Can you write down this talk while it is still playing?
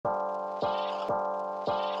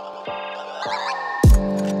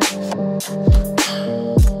Hey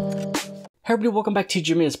everybody, welcome back to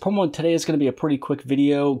Jimmy. It's Promo, and today is going to be a pretty quick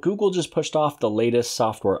video. Google just pushed off the latest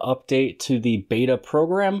software update to the beta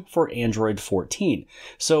program for Android 14.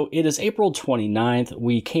 So it is April 29th.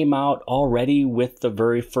 We came out already with the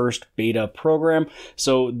very first beta program.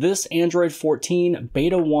 So this Android 14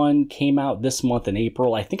 beta 1 came out this month in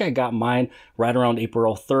April. I think I got mine right around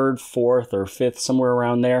April 3rd, 4th, or 5th, somewhere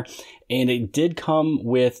around there. And it did come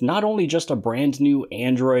with not only just a brand new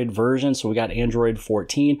Android version, so we got Android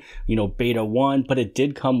 14, beta 1, but it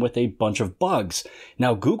did come with a bunch of bugs.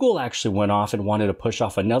 Now, Google actually went off and wanted to push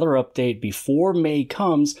off another update before May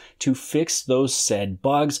comes to fix those said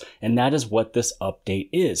bugs, and that is what this update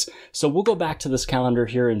is. So we'll go back to this calendar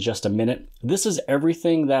here in just a minute. This is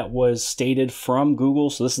everything that was stated from Google,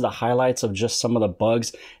 so this is the highlights of just some of the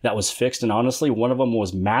bugs that was fixed, and honestly, one of them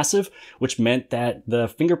was massive, which meant that the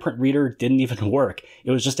fingerprint reader didn't even work. It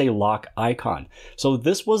was just a lock icon. So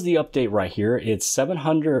this was the update right here. It's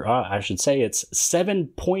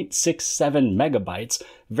 7.67 megabytes,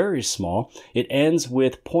 very small. It ends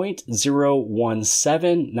with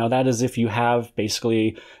 0.017. Now that is if you have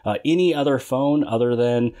basically any other phone other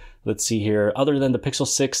than, let's see here, other than the Pixel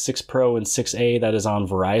 6, 6 Pro, and 6a that is on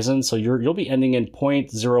Verizon. So you'll be ending in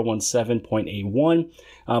 0.017, 0.81.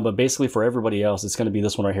 But basically for everybody else, it's going to be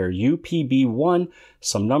this one right here, UPB1,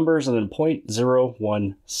 some numbers, and then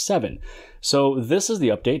 0.017. So this is the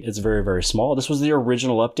update. It's very, very small. This was the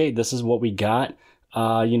original update. This is what we got,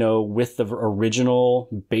 with the original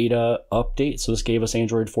beta update. So this gave us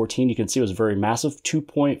Android 14. You can see it was very massive,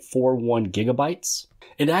 2.41 gigabytes.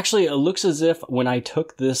 It looks as if when I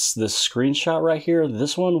took this screenshot right here,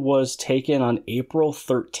 this one was taken on April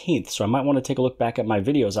 13th. So I might want to take a look back at my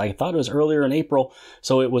videos. I thought it was earlier in April.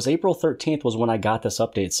 So it was April 13th was when I got this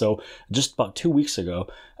update. So just about 2 weeks ago.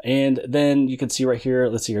 And then you can see right here,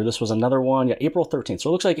 let's see here, this was another one, yeah, April 13th. So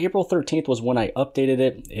it looks like April 13th was when I updated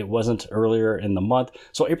it. It wasn't earlier in the month.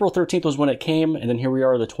 So April 13th was when it came, and then here we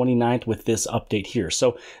are the 29th with this update here.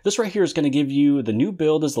 So this right here is going to give you, the new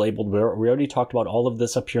build is labeled, we already talked about all of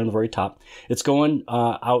this up here on the very top. It's going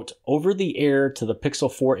out over the air to the Pixel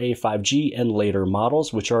 4a 5G and later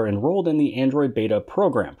models, which are enrolled in the Android beta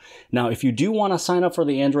program. Now, if you do want to sign up for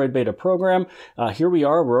the Android beta program, here we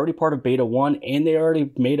are, we're already part of beta 1, and they already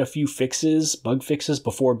made a few bug fixes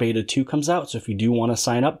before beta 2 comes out. So if you do want to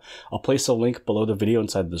sign up, I'll place a link below the video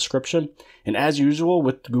inside the description. And as usual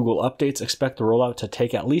with Google updates, expect the rollout to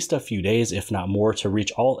take at least a few days, if not more, to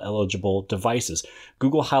reach all eligible devices.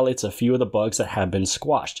 Google highlights a few of the bugs that have been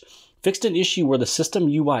squashed. Fixed an issue where the system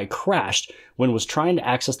UI crashed when it was trying to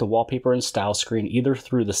access the wallpaper and style screen either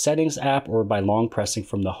through the settings app or by long pressing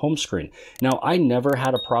from the home screen. Now, I never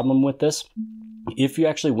had a problem with this. If you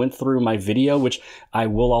actually went through my video, which I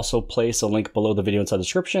will also place a link below the video inside the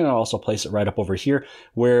description, I'll also place it right up over here,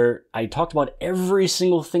 where I talked about every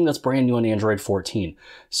single thing that's brand new on Android 14.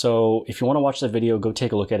 So if you want to watch that video, go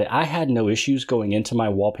take a look at it. I had no issues going into my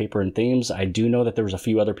wallpaper and themes. I do know that there was a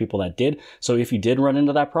few other people that did. So if you did run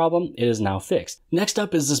into that problem, it is now fixed. Next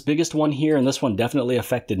up is this biggest one here, and this one definitely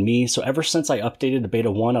affected me. So ever since I updated to beta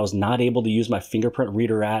 1, I was not able to use my fingerprint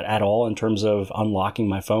reader at all in terms of unlocking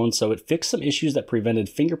my phone. So it fixed some issues that prevented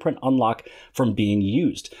fingerprint unlock from being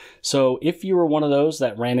used. So if you were one of those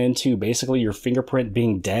that ran into basically your fingerprint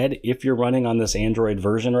being dead, if you're running on this Android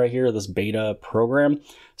version right here, this beta program,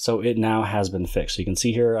 so it now has been fixed. So you can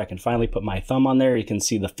see here, I can finally put my thumb on there. You can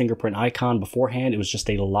see the fingerprint icon. Beforehand, it was just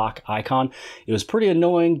a lock icon. It was pretty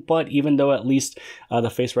annoying, but even though at least the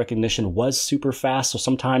face recognition was super fast, so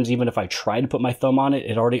sometimes even if I tried to put my thumb on it,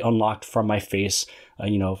 it already unlocked from my face,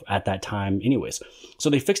 at that time anyways. So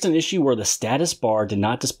they fixed an issue where the status bar did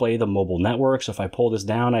not display the mobile network. So if I pull this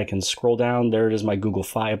down, I can scroll down. There it is, my Google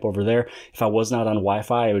Fi up over there. If I was not on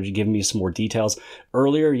Wi-Fi, it would give me some more details.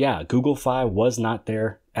 Earlier, yeah, Google Fi was not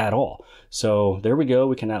there at all. So there we go.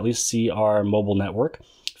 We can at least see our mobile network.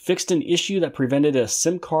 Fixed an issue that prevented a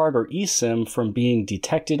SIM card or eSIM from being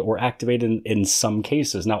detected or activated in some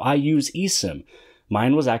cases. Now, I use eSIM.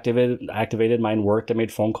 Mine was activated, mine worked. I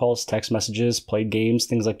made phone calls, text messages, played games,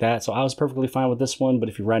 things like that. So I was perfectly fine with this one, but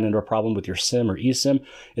if you ran into a problem with your SIM or eSIM,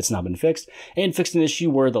 it's not been fixed. And fixed an issue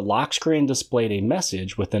where the lock screen displayed a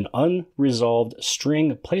message with an unresolved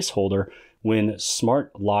string placeholder when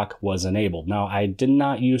Smart Lock was enabled. Now, I did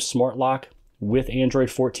not use Smart Lock with Android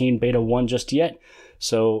 14 Beta 1 just yet.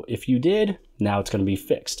 So if you did, now it's going to be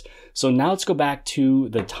fixed. So now let's go back to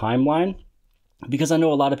the timeline, because I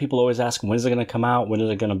know a lot of people always ask, when is it going to come out? When is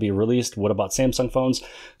it going to be released? What about Samsung phones?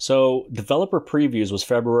 So developer previews was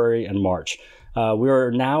February and March. We are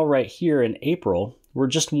now right here in April. We're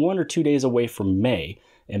just 1 or 2 days away from May.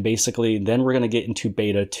 And basically, then we're going to get into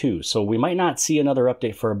beta 2. So we might not see another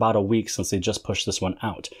update for about a week since they just pushed this one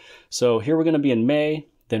out. So here we're going to be in May,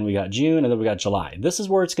 then we got June, and then we got July. This is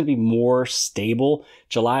where it's going to be more stable.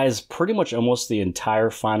 July is pretty much almost the entire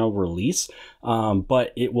final release,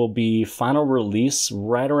 but it will be final release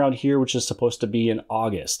right around here, which is supposed to be in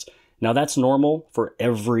August. Now that's normal for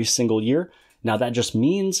every single year. Now that just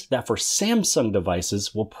means that for Samsung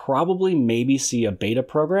devices, we'll probably maybe see a beta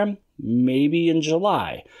program, maybe in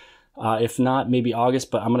July. If not, maybe August,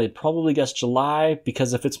 but I'm going to probably guess July,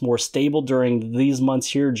 because if it's more stable during these months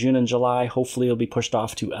here, June and July, hopefully it'll be pushed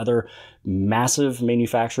off to other massive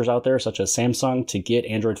manufacturers out there, such as Samsung, to get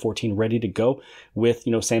Android 14 ready to go with,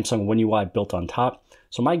 Samsung One UI built on top.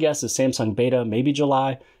 So my guess is Samsung beta, maybe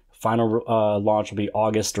July. Final launch will be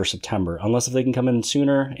August or September, unless if they can come in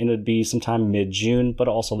sooner, and it'd be sometime mid-June, but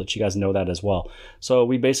also let you guys know that as well. So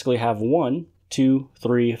we basically have 1, 2,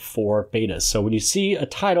 3, 4 betas. So when you see a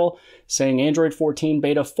title saying Android 14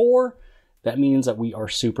 beta 4, that means that we are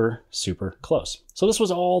super, super close. So this was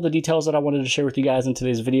all the details that I wanted to share with you guys in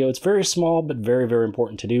today's video. It's very small, but very, very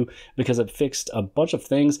important to do because it fixed a bunch of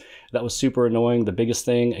things that was super annoying. The biggest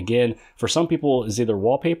thing, again, for some people is either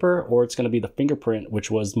wallpaper or it's going to be the fingerprint, which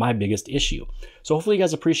was my biggest issue. So hopefully you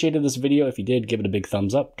guys appreciated this video. If you did, give it a big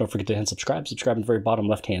thumbs up. Don't forget to hit subscribe. Subscribe in the very bottom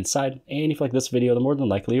left-hand side. And if you like this video, then more than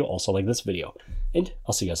likely you'll also like this video. And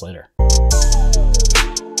I'll see you guys later.